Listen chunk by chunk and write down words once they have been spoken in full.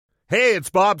Hey, it's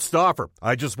Bob Stauffer.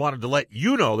 I just wanted to let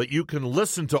you know that you can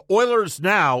listen to Oilers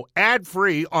Now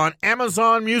ad-free on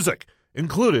Amazon Music,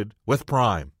 included with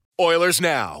Prime. Oilers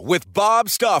Now with Bob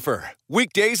Stauffer.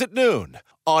 Weekdays at noon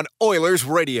on Oilers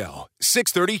Radio,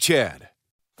 630 CHED.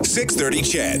 630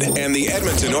 CHED and the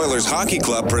Edmonton Oilers Hockey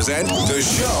Club present the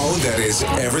show that is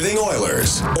everything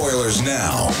Oilers. Oilers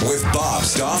Now with Bob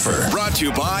Stauffer. Brought to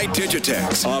you by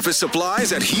Digitex. Office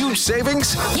supplies at huge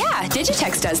savings? Yeah,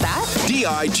 Digitex does that.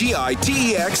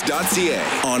 digitex.ca.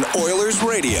 On Oilers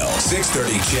Radio,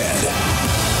 630 CHED.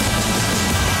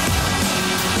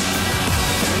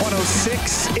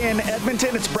 106 in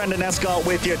Edmonton. It's Brendan Escott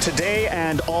with you today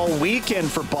and all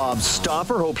weekend for Bob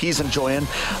Stauffer. Hope he's enjoying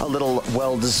a little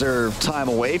well-deserved time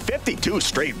away. 52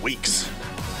 straight weeks.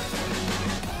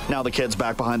 Now the kid's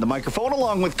back behind the microphone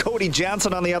along with Cody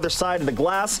Jansen on the other side of the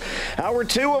glass. Hour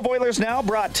 2 of Oilers Now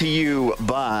brought to you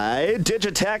by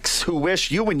Digitex, who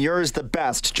wish you and yours the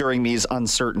best during these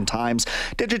uncertain times.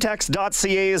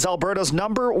 Digitex.ca is Alberta's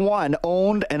 #1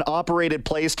 owned and operated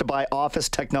place to buy office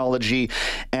technology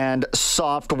and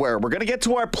software. We're going to get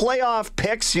to our playoff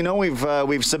picks. You know,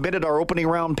 we've submitted our opening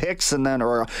round picks and then,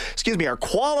 our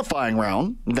qualifying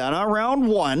round, then our round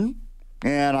 1.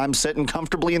 And I'm sitting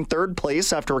comfortably in third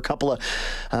place after a couple of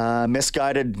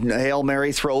misguided Hail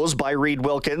Mary throws by Reed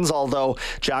Wilkins, although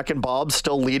Jack and Bob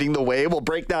still leading the way. We'll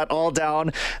break that all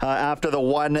down after the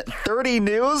 1:30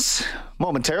 news.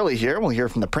 Momentarily here, we'll hear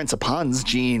from the Prince of Puns,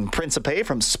 Gene Principe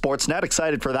from Sportsnet.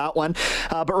 Excited for that one.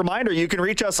 But reminder, you can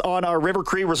reach us on our River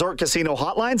Cree Resort Casino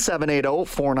hotline,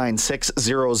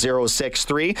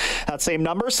 780-496-0063. That same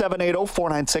number,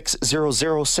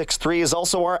 780-496-0063, is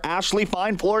also our Ashley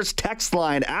Fine Floors text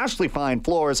line. Ashley Fine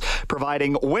Floors,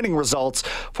 providing winning results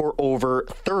for over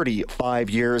 35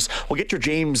 years. We'll get your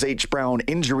James H. Brown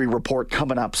injury report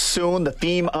coming up soon. The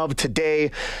theme of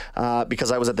today,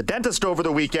 because I was at the dentist over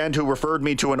the weekend, who referred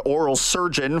me to an oral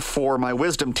surgeon for my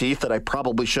wisdom teeth that I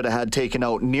probably should have had taken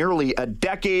out nearly a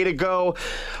decade ago.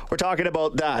 We're talking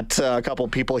about that. A couple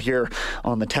of people here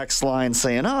on the text line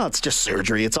saying, it's just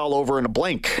surgery. It's all over in a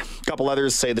blink. A couple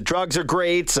others say the drugs are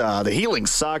great. The healing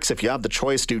sucks. If you have the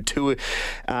choice, do 2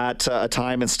 at a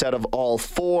time instead of all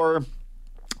 4.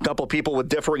 Couple people with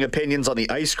differing opinions on the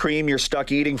ice cream you're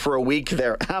stuck eating for a week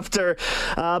thereafter.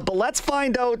 But let's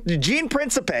find out. Gene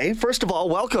Principe, first of all,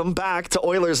 welcome back to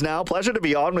Oilers Now. Pleasure to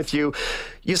be on with you.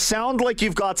 You sound like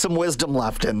you've got some wisdom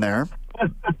left in there,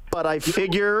 but I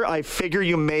figure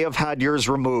you may have had yours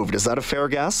removed. Is that a fair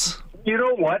guess? You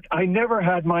know what? I never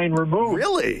had mine removed.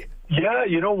 Really? Yeah,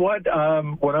 you know what?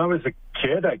 When I was a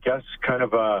kid, I guess kind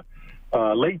of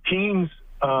late teens,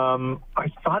 I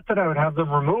thought that I would have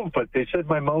them removed, but they said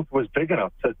my mouth was big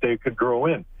enough that they could grow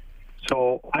in.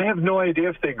 So I have no idea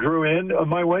if they grew in.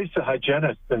 My wife's a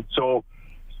hygienist, and so,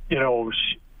 you know,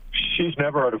 she's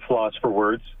never out of floss for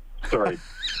words. Sorry.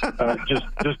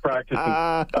 just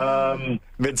practicing.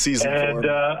 Mid-season and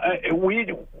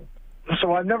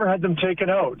so I've never had them taken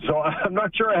out. So I'm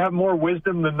not sure I have more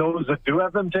wisdom than those that do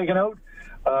have them taken out.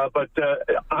 But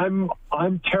I'm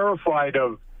terrified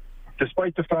of,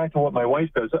 despite the fact of what my wife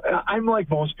does. I'm like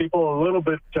most people, a little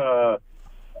bit,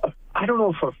 I don't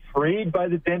know if afraid by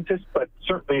the dentist, but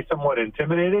certainly somewhat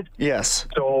intimidated. Yes.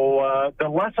 So the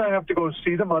less I have to go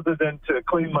see them other than to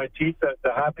clean my teeth, the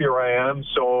happier I am.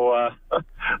 So,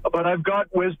 but I've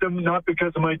got wisdom, not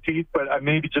because of my teeth, but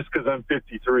maybe just because I'm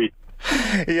 53.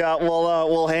 Yeah, well,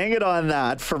 we'll hang it on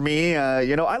that. For me,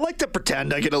 I like to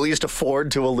pretend I can at least afford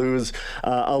to lose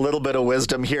a little bit of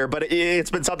wisdom here, but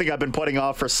it's been something I've been putting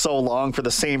off for so long for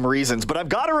the same reasons. But I've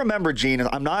got to remember, Gene,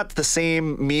 I'm not the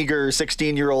same meager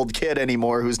 16-year-old kid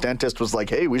anymore whose dentist was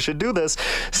like, hey, we should do this.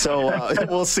 So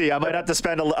we'll see. I might have to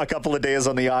spend a couple of days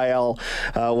on the IL.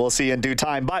 We'll see in due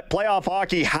time. But playoff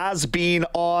hockey has been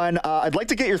on. I'd like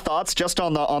to get your thoughts just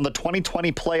on the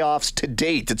 2020 playoffs to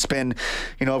date. It's been,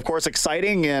 of course,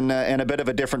 exciting and a bit of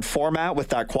a different format with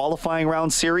that qualifying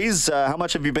round series. How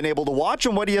much have you been able to watch,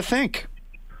 and what do you think?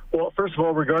 Well, first of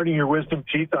all, regarding your wisdom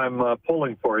teeth, I'm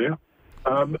pulling for you.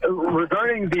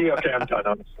 Regarding the I'm done.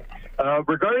 Honestly.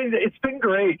 It's been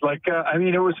great.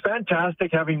 It was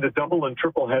fantastic having the double and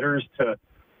triple headers to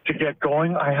get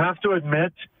going. I have to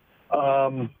admit,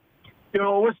 it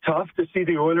was tough to see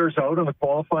the Oilers out in the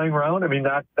qualifying round. I mean,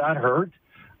 that hurt.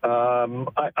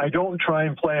 I don't try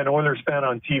and play an Oilers fan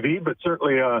on TV, but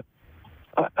certainly,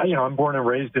 I'm born and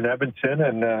raised in Edmonton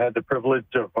and had the privilege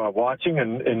of watching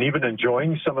and even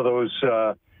enjoying some of those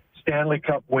Stanley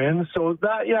Cup wins. So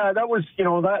that was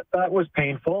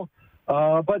painful.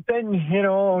 But then,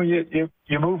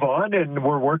 you move on, and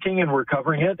we're working and we're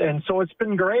covering it. And so it's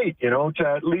been great, to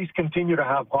at least continue to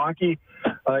have hockey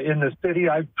in the city.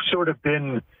 I've sort of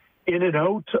been in and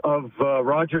out of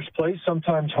Rogers Place,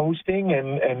 sometimes hosting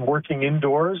and working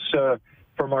indoors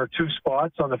from our 2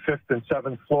 spots on the 5th and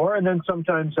 7th floor, and then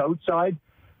sometimes outside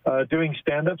doing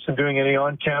stand-ups and doing any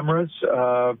on-cameras.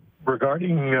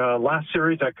 Regarding last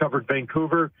series, I covered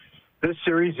Vancouver. This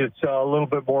series, it's a little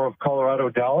bit more of Colorado,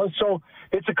 Dallas. So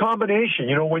it's a combination.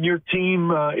 You know, when your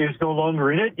team is no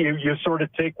longer in it, you sort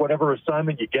of take whatever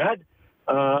assignment you get,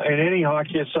 and any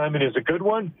hockey assignment is a good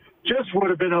one. Just would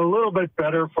have been a little bit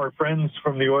better if our friends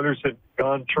from the Oilers had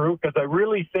gone through, because I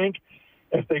really think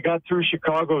if they got through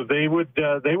Chicago, they would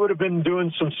have been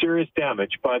doing some serious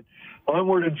damage. But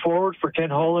onward and forward for Ken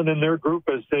Holland and their group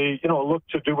as they, look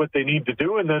to do what they need to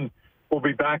do, and then we'll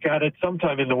be back at it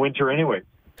sometime in the winter anyway.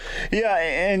 Yeah,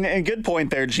 and good point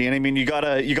there, Gene. I mean, you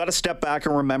gotta step back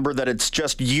and remember that it's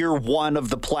just year one of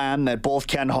the plan that both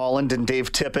Ken Holland and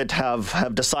Dave Tippett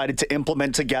have decided to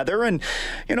implement together. And,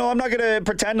 I'm not going to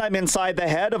pretend I'm inside the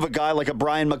head of a guy like a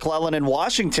Brian McClellan in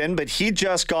Washington, but he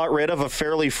just got rid of a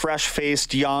fairly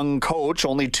fresh-faced young coach,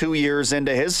 only 2 years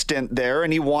into his stint there,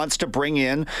 and he wants to bring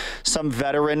in some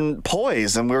veteran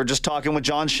poise. And we were just talking with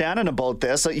John Shannon about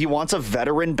this. He wants a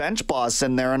veteran bench boss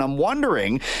in there, and I'm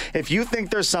wondering if you think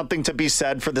there's something to be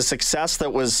said for the success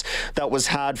that was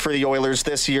had for the Oilers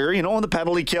this year, in the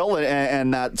penalty kill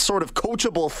and that sort of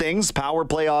coachable things, power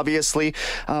play, obviously,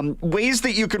 ways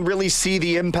that you can really see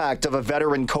the impact of a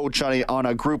veteran coach on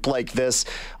a group like this.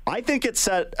 I think it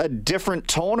set a different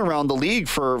tone around the league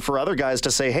for other guys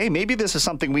to say, hey, maybe this is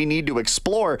something we need to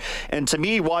explore. And to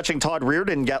me, watching Todd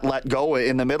Reirden get let go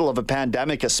in the middle of a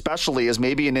pandemic especially is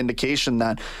maybe an indication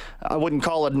that I wouldn't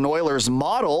call it an Oilers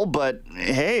model, but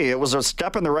hey, it was a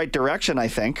step in the right direction, I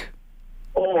think.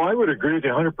 Oh, I would agree with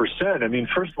you 100%. I mean,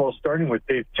 first of all, starting with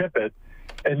Dave Tippett,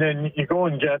 and then you go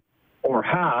and get, or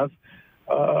have,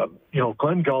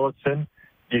 Glenn Gulutzan,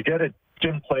 you get a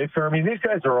Jim Playfair. I mean, these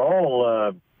guys are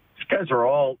all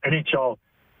NHL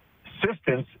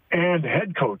assistants and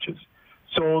head coaches.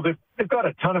 So they've got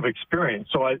a ton of experience.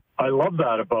 So I love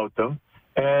that about them.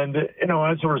 And,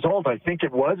 as a result, I think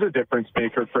it was a difference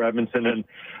maker for Edmonton. And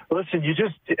listen, you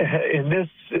just, in this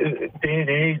day and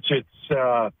age, it's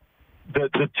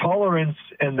the tolerance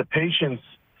and the patience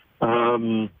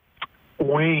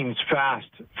wanes fast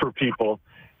for people.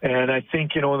 And I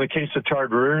think, in the case of Todd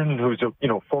Reirden, who's a,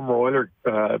 former Oiler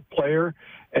player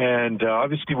and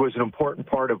obviously was an important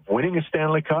part of winning a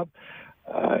Stanley Cup,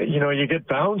 you get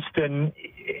bounced, and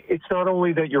it's not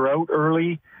only that you're out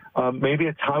early, maybe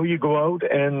it's how you go out,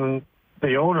 and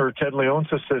the owner, Ted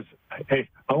Leonsis, says, hey,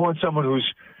 I want someone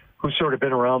who's sort of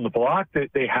been around the block.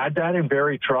 They had that in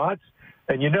Barry Trotz,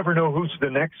 and you never know who's the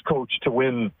next coach to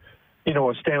win,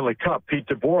 a Stanley Cup. Pete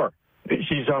DeBoer,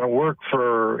 he's out of work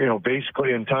for,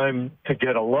 basically in time to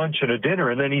get a lunch and a dinner,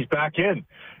 and then he's back in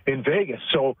Vegas.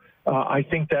 So I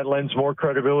think that lends more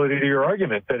credibility to your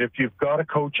argument that if you've got a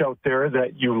coach out there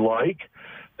that you like,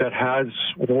 that has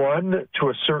won to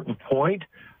a certain point,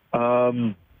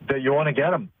 that you want to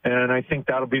get them. And I think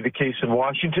that'll be the case in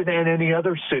Washington and any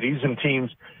other cities and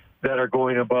teams that are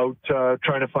going about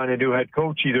trying to find a new head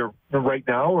coach either right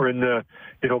now or in the,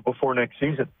 before next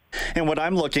season. And what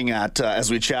I'm looking at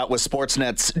as we chat with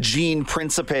Sportsnet's Gene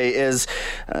Principe is,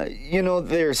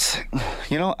 there's,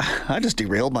 I just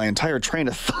derailed my entire train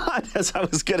of thought as I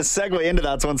was going to segue into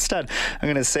that. So instead, I'm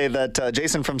going to say that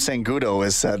Jason from Sangudo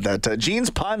has said that Gene's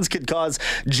puns could cause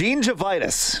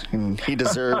gingivitis, and he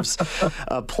deserves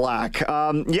a plaque.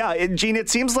 Gene, it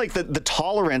seems like the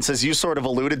tolerance, as you sort of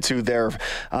alluded to there,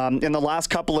 in the last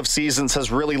couple of seasons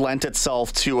has really lent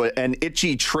itself to an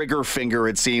itchy trigger finger,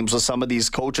 it seems, with some of these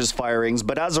coaches firings,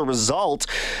 but as a result,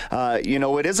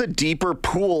 it is a deeper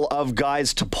pool of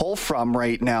guys to pull from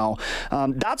right now.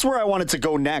 That's where I wanted to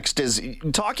go next, is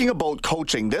talking about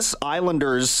coaching. This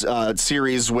Islanders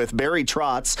series with Barry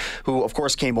Trotz, who of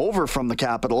course came over from the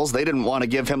Capitals. They didn't want to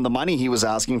give him the money he was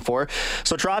asking for.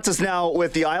 So Trotz is now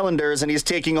with the Islanders, and he's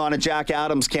taking on a Jack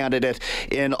Adams candidate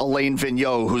in Alain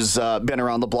Vigneault, who's been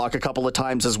around the block a couple of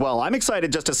times as well. I'm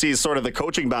excited just to see sort of the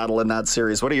coaching battle in that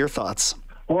series. What are your thoughts?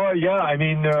 Well, yeah, I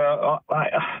mean,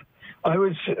 I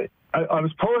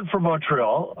was pulling for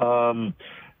Montreal. I'm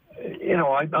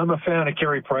a fan of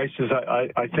Carey Price's.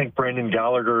 I think Brendan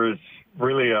Gallagher is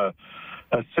really a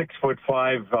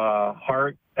 6'5"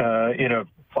 heart in a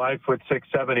 5'6",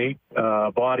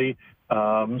 7'8" body.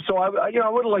 So I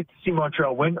would like to see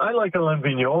Montreal win. I like Alain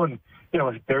Vigneault, and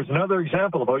there's another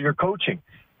example about your coaching.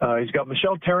 He's got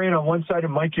Michel Therrien on one side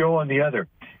and Mike Yeo on the other.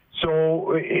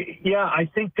 So, yeah, I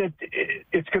think that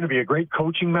it's going to be a great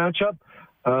coaching matchup.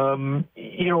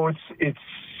 It's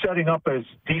setting up as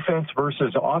defense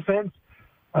versus offense.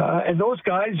 And those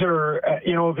guys are,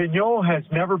 Vigneault has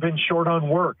never been short on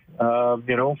work,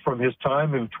 from his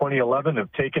time in 2011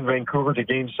 of taking Vancouver to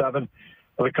Game 7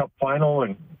 of the Cup final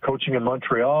and coaching in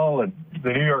Montreal and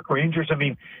the New York Rangers. I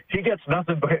mean, he gets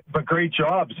nothing but great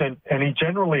jobs, and he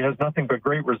generally has nothing but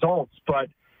great results. But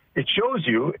it shows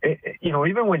you,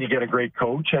 even when you get a great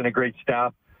coach and a great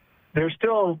staff, there's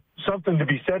still something to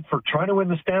be said for trying to win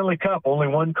the Stanley Cup. Only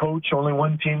one coach, only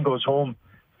one team goes home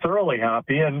thoroughly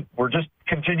happy, and we're just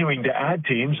continuing to add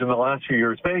teams in the last few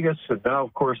years, Vegas, and now,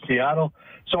 of course, Seattle.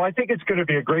 So I think it's going to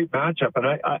be a great matchup,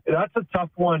 and that's a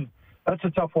tough one. That's a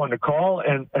tough one to call.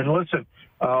 And listen,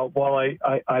 while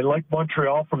I like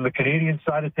Montreal from the Canadian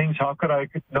side of things, how could I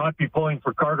not be pulling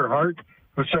for Carter Hart,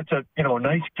 who's such a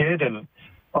nice kid, and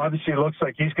obviously looks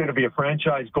like he's going to be a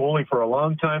franchise goalie for a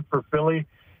long time for Philly.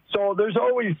 So there's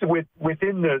always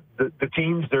within the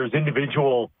teams, there's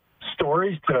individual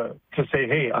stories to say,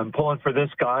 hey, I'm pulling for this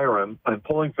guy, or I'm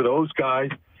pulling for those guys.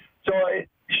 So it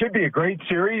should be a great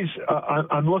series.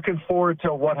 I'm looking forward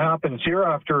to what happens here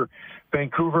after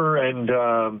Vancouver and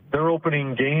their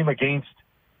opening game against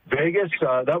Vegas.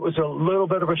 That was a little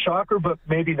bit of a shocker, but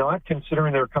maybe not,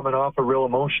 considering they're coming off a real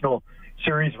emotional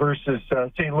series versus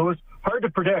St. Louis. Hard to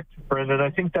predict, Brendan. I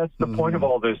think that's the point of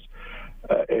all this.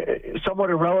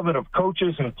 Somewhat irrelevant of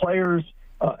coaches and players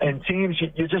and teams.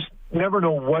 You just never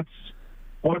know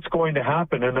what's going to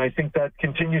happen, and I think that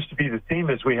continues to be the theme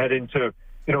as we head into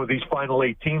these final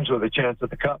 8 teams with a chance at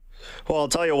the Cup. Well, I'll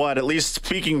tell you what, at least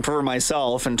speaking for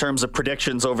myself in terms of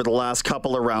predictions over the last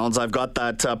couple of rounds, I've got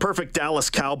that perfect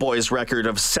Dallas Cowboys record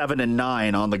of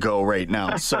 7-9 on the go right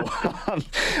now. So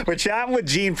we're chatting with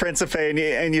Gene Principe,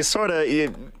 and you sort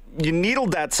of... You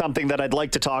needled at something that I'd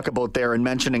like to talk about there in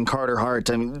mentioning Carter Hart.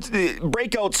 I mean,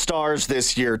 breakout stars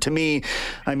this year. To me,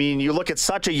 I mean, you look at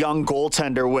such a young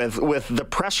goaltender with the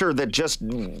pressure that just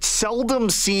seldom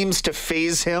seems to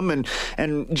faze him.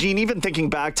 And Gene, even thinking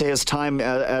back to his time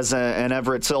as an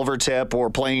Everett Silvertip or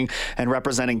playing and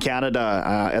representing Canada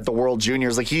at the World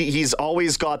Juniors, like he's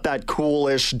always got that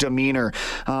coolish demeanor.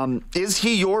 Is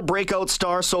he your breakout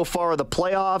star so far of the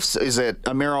playoffs? Is it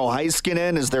Amiro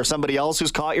Heiskanen? Is there somebody else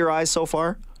who's caught your eye so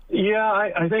far? Yeah,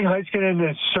 I think Heiskanen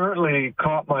has certainly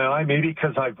caught my eye, maybe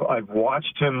because I've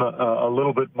watched him a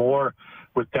little bit more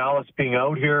with Dallas being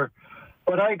out here.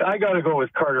 But I got to go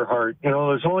with Carter Hart.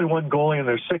 There's only one goalie and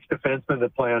there's 6 defensemen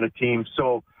that play on a team.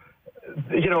 So,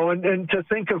 and to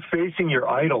think of facing your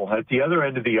idol at the other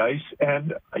end of the ice,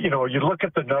 and, you look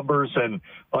at the numbers, and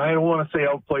I don't want to say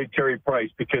outplayed Carey Price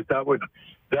because that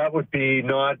would be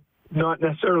not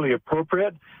necessarily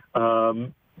appropriate.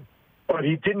 But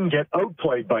he didn't get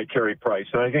outplayed by Carey Price,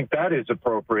 and I think that is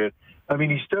appropriate. I mean,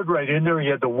 he stood right in there. He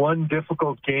had the one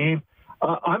difficult game.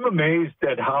 I'm amazed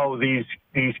at how these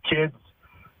kids,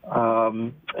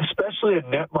 especially a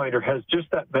netminder, has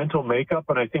just that mental makeup.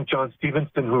 And I think John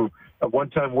Stevenson, who at one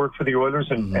time worked for the Oilers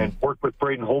and worked with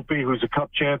Braden Holtby, who's a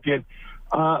Cup champion,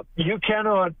 you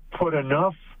cannot put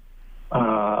enough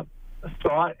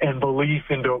thought and belief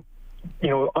into,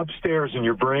 upstairs in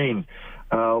your brain.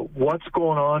 What's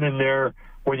going on in there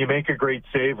when you make a great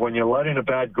save, when you let in a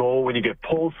bad goal, when you get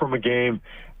pulled from a game,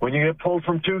 when you get pulled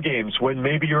from 2 games, when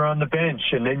maybe you're on the bench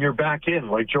and then you're back in,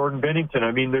 like Jordan Binnington.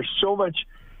 I mean, there's so much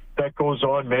that goes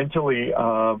on mentally.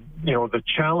 The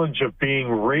challenge of being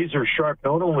razor sharp,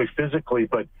 not only physically,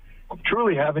 but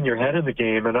truly having your head in the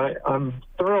game. And I'm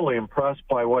thoroughly impressed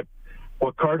by what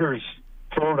Carter's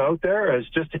thrown out there as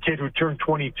just a kid who turned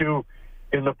 22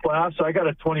 in the playoffs. I got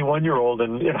a 21-year-old,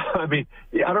 and I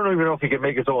don't even know if he can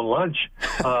make his own lunch,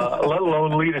 let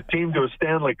alone lead a team to a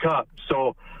Stanley Cup.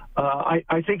 So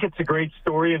I think it's a great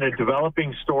story and a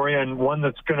developing story, and one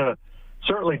that's going to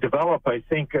certainly develop. I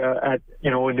think and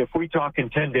if we talk in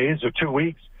 10 days or 2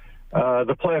 weeks,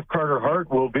 the play of Carter Hart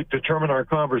will determine our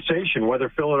conversation whether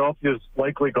Philadelphia's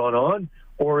likely gone on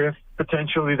or if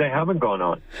potentially they haven't gone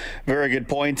on. Very good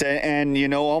point.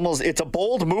 And almost it's a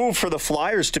bold move for the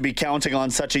Flyers to be counting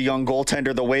on such a young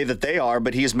goaltender the way that they are,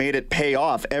 but he's made it pay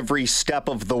off every step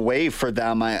of the way for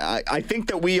them. I think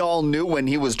that we all knew when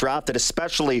he was drafted,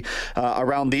 especially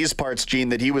around these parts, Gene,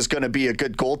 that he was going to be a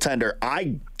good goaltender.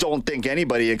 I don't think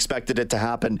anybody expected it to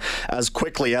happen as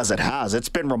quickly as it has. It's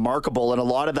been remarkable, and a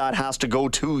lot of that has to go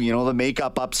to, the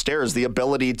makeup upstairs, the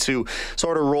ability to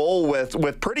sort of roll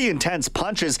with pretty intense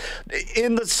punches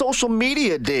in the social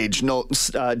media day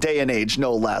and age,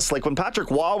 no less. Like when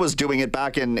Patrick Waugh was doing it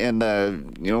back in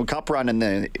the Cup run in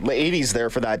the 80s there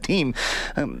for that team,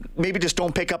 maybe just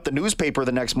don't pick up the newspaper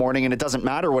the next morning and it doesn't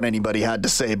matter what anybody had to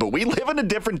say. But we live in a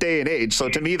different day and age, so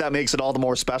to me that makes it all the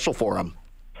more special for him.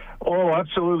 Oh,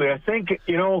 absolutely. I think,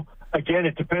 again,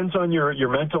 it depends on your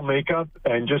mental makeup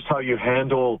and just how you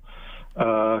handle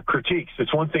critiques.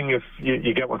 It's one thing if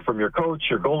you get one from your coach,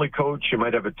 your goalie coach, you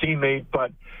might have a teammate,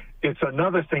 but it's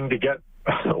another thing to get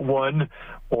one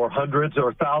or hundreds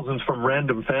or thousands from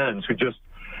random fans who just,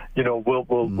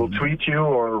 will tweet you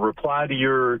or reply to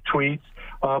your tweets.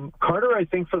 Carter, I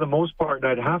think for the most part,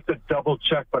 and I'd have to double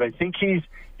check, but I think he's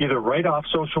either right off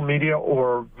social media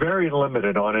or very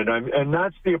limited on it. And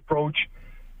that's the approach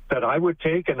that I would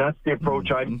take, and that's the approach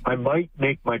I might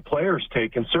make my players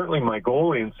take, and certainly my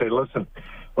goalie, and say, listen,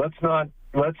 let's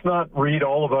not read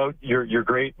all about your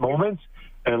great moments,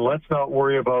 and let's not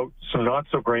worry about some not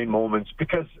so great moments,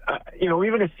 because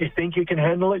even if you think you can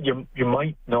handle it, you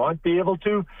might not be able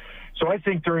to. So I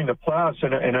think during the playoffs,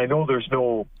 and I know there's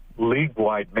no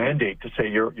league-wide mandate to say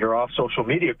you're off social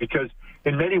media, because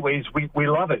in many ways we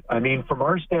love it. I mean, from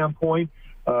our standpoint,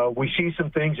 we see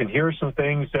some things and hear some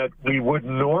things that we would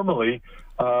normally,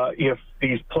 if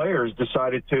these players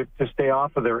decided to stay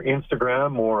off of their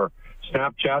Instagram or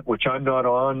Snapchat, which I'm not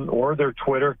on, or their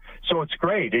Twitter. So it's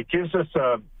great. It gives us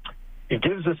a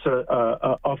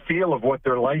feel of what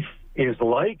their life is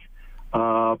like.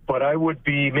 But I would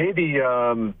be maybe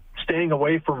staying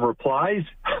away from replies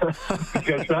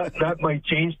because that might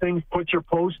change things. Put your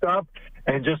post up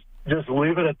and just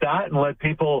leave it at that and let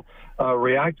people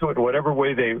react to it whatever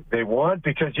way they want,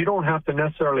 because you don't have to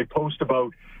necessarily post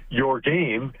about your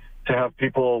game to have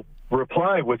people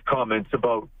reply with comments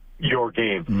about your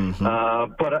game.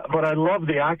 But I love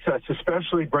the access,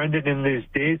 especially, Brendan, in these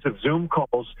days of Zoom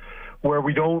calls where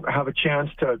we don't have a chance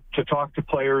to talk to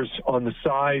players on the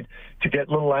side, to get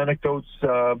little anecdotes.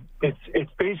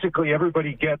 It's basically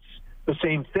everybody gets the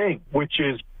same thing, which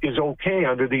is okay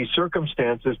under these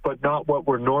circumstances, but not what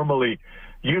we're normally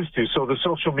used to. So the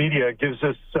social media gives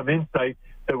us some insight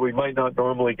that we might not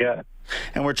normally get.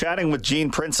 And we're chatting with Gene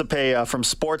Principe from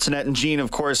Sportsnet. And Gene, of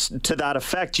course, to that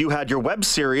effect, you had your web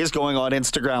series going on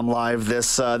Instagram Live this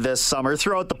summer,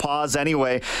 throughout the pause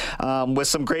anyway, with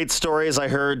some great stories. I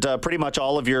heard pretty much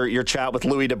all of your chat with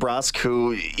Louis DeBrusk,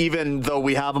 who, even though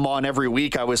we have him on every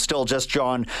week, I was still just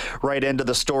drawn right into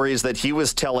the stories that he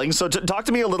was telling. So talk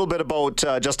to me a little bit about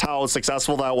just how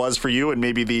successful that was for you, and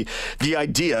maybe the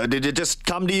idea. Did it just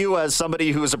come to you as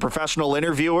somebody who is a professional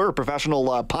interviewer, a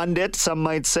professional pundit, some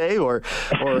might say, or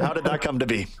how did that come to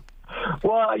be?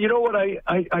 Well, you know what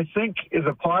I think is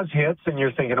a pause hits and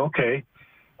you're thinking, okay,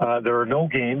 there are no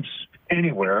games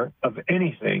anywhere of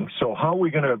anything, so how are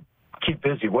we going to keep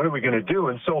busy? What are we going to do?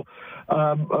 And so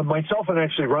myself and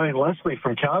actually Ryan Leslie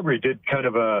from Calgary did kind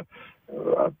of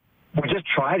we just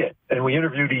tried it, and we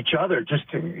interviewed each other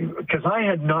because I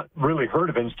had not really heard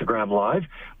of Instagram Live,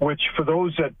 which for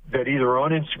those that either are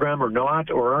on Instagram or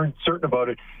not, or aren't certain about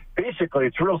it, basically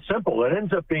it's real simple. It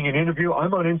ends up being an interview.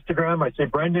 I'm on Instagram. I say,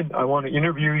 Brendan, I want to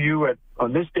interview you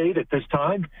on this date at this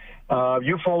time.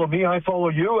 You follow me, I follow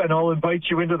you, and I'll invite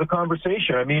you into the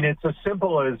conversation. I mean, it's as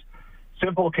simple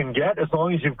can get, as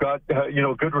long as you've got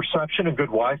good reception and good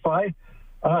Wi-Fi.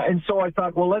 And so I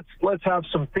thought, well, let's have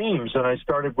some themes. And I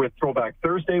started with Throwback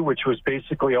Thursday, which was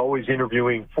basically always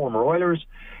interviewing former Oilers,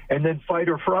 and then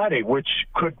Fighter Friday, which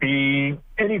could be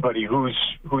anybody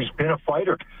who's been a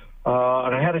fighter.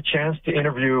 And I had a chance to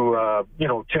interview,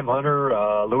 Tim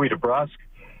Hunter, Louis DeBrusk,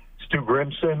 Stu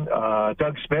Grimson,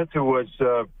 Doug Smith, who was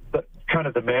kind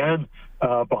of the man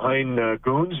behind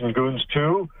Goons and Goons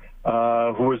 2,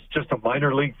 who was just a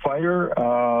minor league fighter,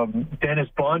 Dennis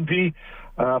Bonvie.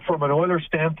 From an Oilers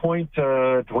standpoint,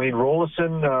 Dwayne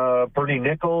Rollison, Bernie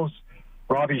Nichols,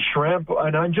 Robbie Shrimp,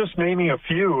 and I'm just naming a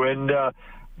few. And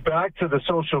back to the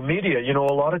social media, a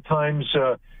lot of times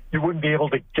you wouldn't be able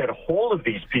to get a hold of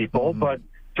these people, but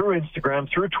through Instagram,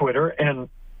 through Twitter, and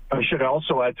I should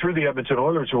also add through the Edmonton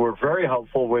Oilers, who were very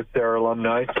helpful with their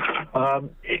alumni.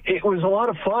 It was a lot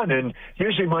of fun, and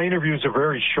usually my interviews are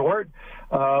very short.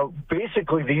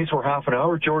 Basically, these were half an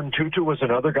hour. Jordan Tutu was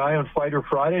another guy on Fighter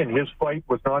Friday, and his fight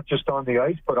was not just on the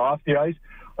ice, but off the ice.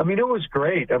 I mean, it was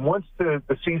great. And once the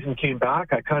season came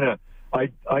back,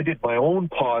 I did my own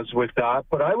pause with that,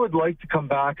 but I would like to come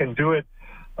back and do it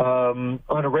on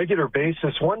a regular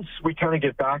basis once we kind of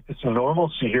get back to some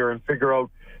normalcy here and figure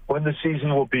out when the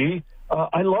season will be.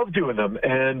 I love doing them,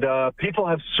 and people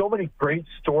have so many great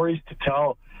stories to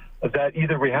tell that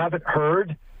either we haven't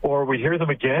heard or we hear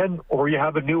them again, or you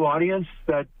have a new audience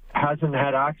that hasn't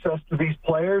had access to these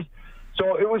players.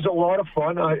 So it was a lot of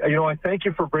fun. I thank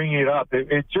you for bringing it up.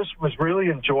 It just was really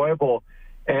enjoyable.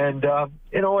 And,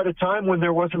 at a time when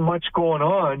there wasn't much going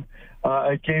on,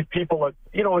 it gave people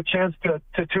a chance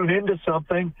to tune into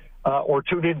something or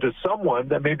tune into someone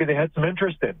that maybe they had some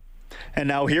interest in. And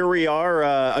now here we are,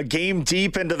 a game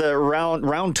deep into the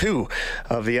round two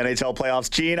of the NHL playoffs.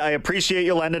 Gene, I appreciate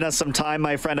you lending us some time,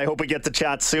 my friend. I hope we get to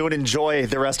chat soon. Enjoy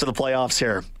the rest of the playoffs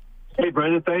here. Hey,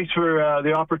 Brendan, thanks for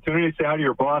the opportunity to say hi to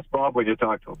your boss, Bob, when you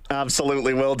talk to him.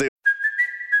 Absolutely, will do.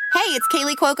 Hey, it's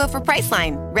Kaylee Cuoco for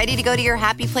Priceline. Ready to go to your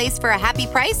happy place for a happy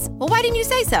price? Well, why didn't you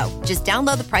say so? Just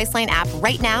download the Priceline app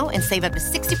right now and save up to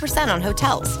 60% on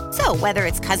hotels. So whether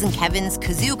it's Cousin Kevin's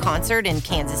Kazoo Concert in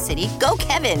Kansas City, go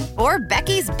Kevin, or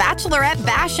Becky's Bachelorette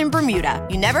Bash in Bermuda,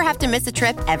 you never have to miss a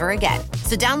trip ever again.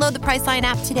 So download the Priceline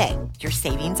app today. Your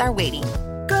savings are waiting.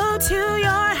 Go to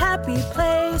your happy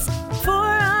place for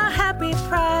a happy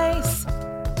price.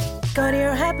 Go to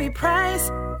your happy price,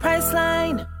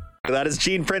 Priceline. That is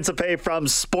Gene Principe from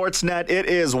Sportsnet. It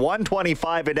is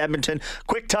 1:25 in Edmonton.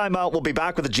 Quick timeout. We'll be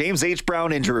back with the James H.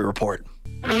 Brown injury report.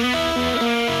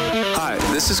 Hi,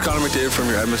 this is Connor McDavid from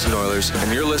your Edmonton Oilers,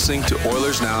 and you're listening to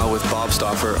Oilers Now with Bob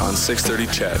Stauffer on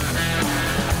 630 CHED.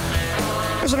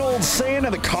 There's an old saying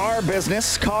in the car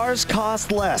business, cars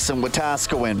cost less in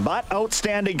Wetaskiwin, but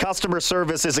outstanding customer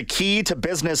service is a key to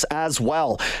business as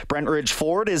well. Brentridge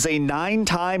Ford is a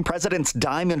 9-time President's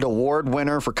Diamond Award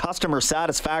winner for customer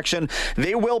satisfaction.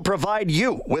 They will provide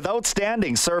you with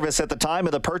outstanding service at the time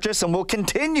of the purchase and will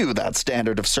continue that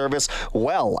standard of service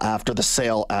well after the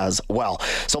sale as well.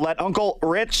 So let Uncle Milt,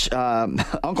 Rich,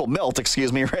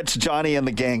 Johnny, and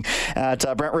the gang at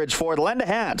Brentridge Ford lend a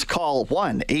hand. Call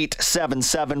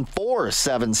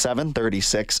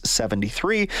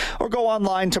 1-877-477-3673 or go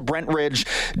online to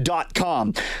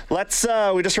brentridge.com.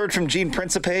 We just heard from Gene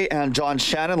Principe and John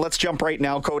Shannon. Let's jump right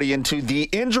now, Cody, into the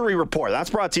injury report. That's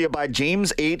brought to you by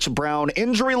James H. Brown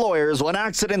Injury Lawyers. When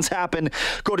accidents happen,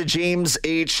 go to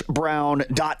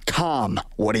jameshbrown.com.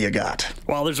 What do you got?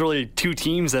 Well, there's really two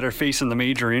teams that are facing the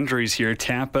major injuries here.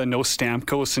 Tampa, no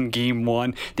Stamkos in Game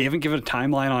 1. They haven't given a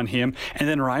timeline on him. And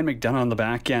then Ryan McDonough on the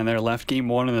back end there left Game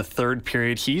 1 in the third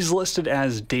period. He's listed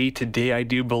as day-to-day, I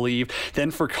do believe.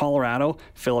 Then for Colorado,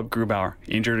 Philip Grubauer,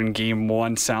 injured in Game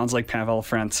 1. Sounds like Pavel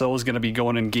Francouz is going to be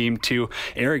going in Game 2.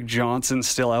 Eric Johnson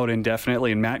still out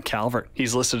indefinitely. And Matt Calvert,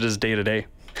 he's listed as day-to-day.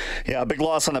 Yeah, big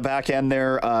loss on the back end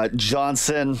there.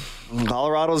 Johnson,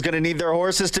 Colorado's going to need their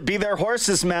horses to be their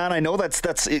horses, man. I know that's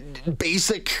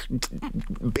basic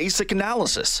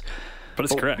analysis. But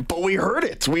it's correct. But we heard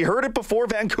it. We heard it before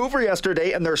Vancouver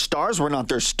yesterday, and their stars were not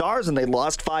their stars, and they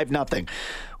lost 5-0.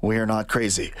 We are not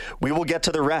crazy. We will get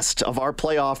to the rest of our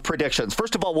playoff predictions.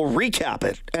 First of all, we'll recap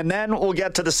it, and then we'll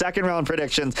get to the second round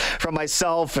predictions from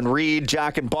myself and Reed,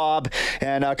 Jack, and Bob,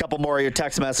 and a couple more of your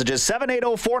text messages.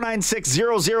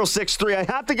 780-496-0063. I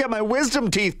have to get my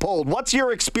wisdom teeth pulled. What's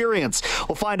your experience?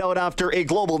 We'll find out after a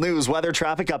Global News weather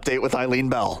traffic update with Eileen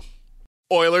Bell.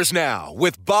 Oilers Now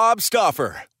with Bob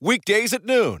Stauffer. Weekdays at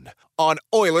noon on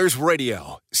Oilers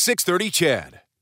Radio, 630 CHED.